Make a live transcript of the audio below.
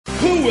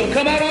Who will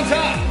come out on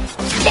top?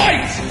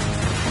 Fight!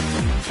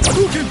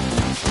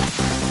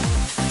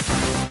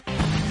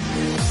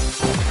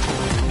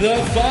 The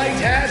fight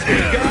has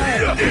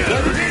begun.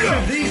 But which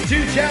of these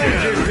two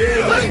challengers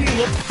really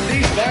look?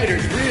 These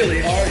fighters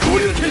really are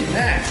evenly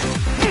matched.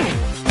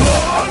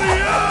 Whoa!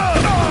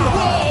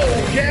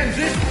 Can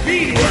this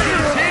beating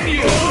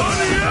continue?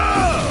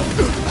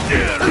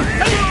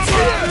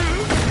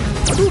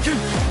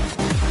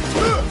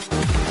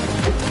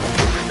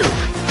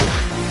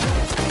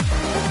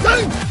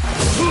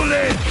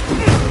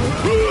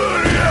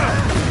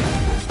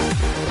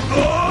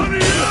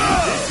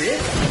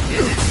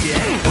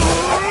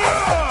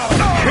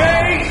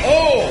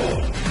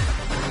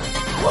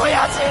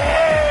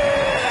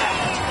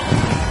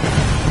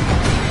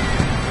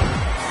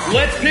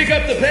 Let's pick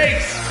up the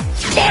pace.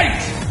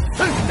 Fight!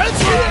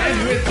 And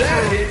with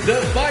that hit,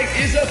 the fight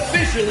is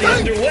officially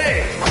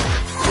underway.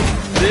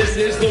 This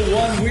is the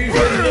one we've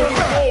been looking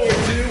forward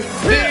to.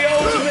 The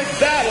ultimate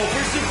battle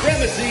for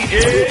supremacy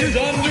is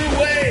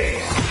underway.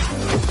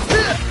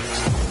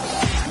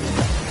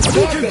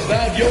 Talk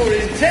about your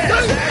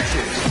intense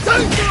action.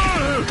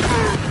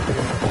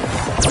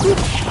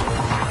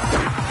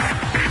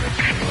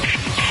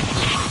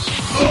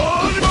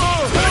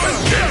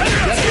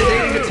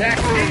 Devastating attack.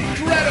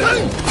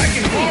 Incredible. I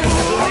can hardly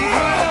believe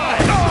my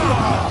eyes.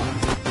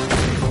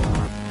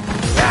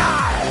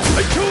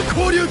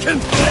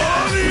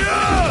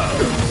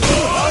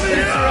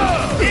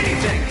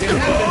 Anything can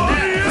happen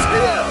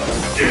now.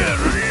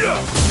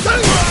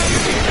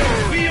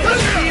 Feel the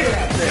fear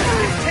out there.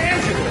 It's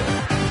tangible.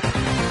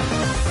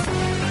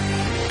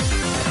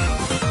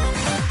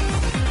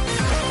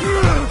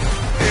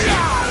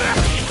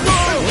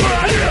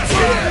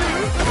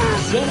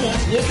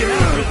 Someone's looking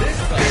out for this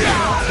fight.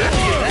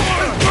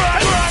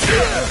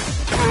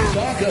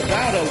 Talk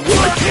about a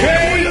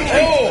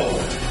KO!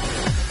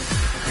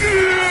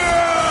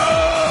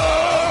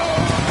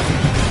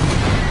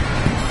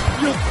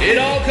 It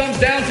all comes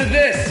down to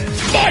this.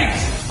 Fight!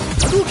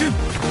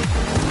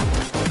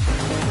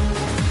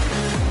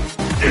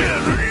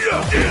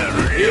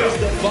 Here's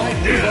the fight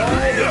we've all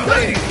been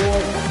waiting for.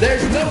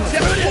 There's no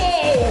tell.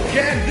 Whoa!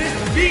 Can this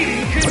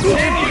beating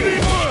continue?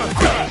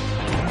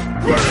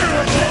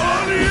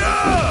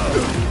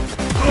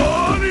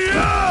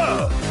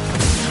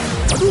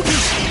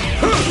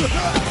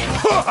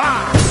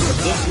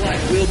 Looks like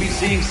we'll be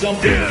seeing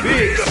something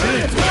big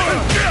soon.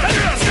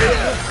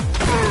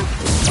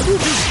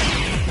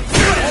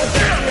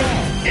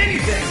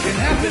 Anything can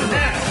happen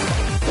now.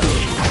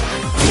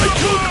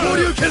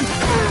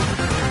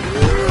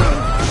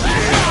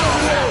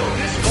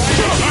 This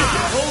fight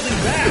isn't holding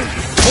back.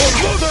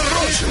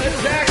 This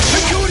attack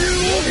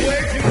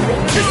nowhere to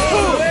run.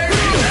 Nowhere to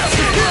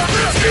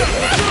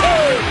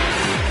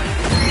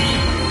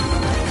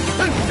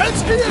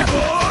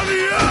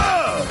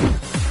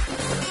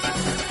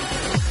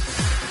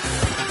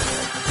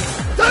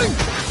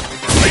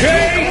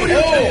KO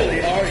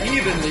are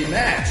evenly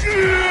matched.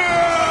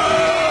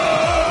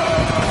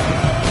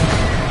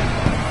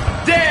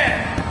 Dan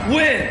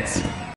wins.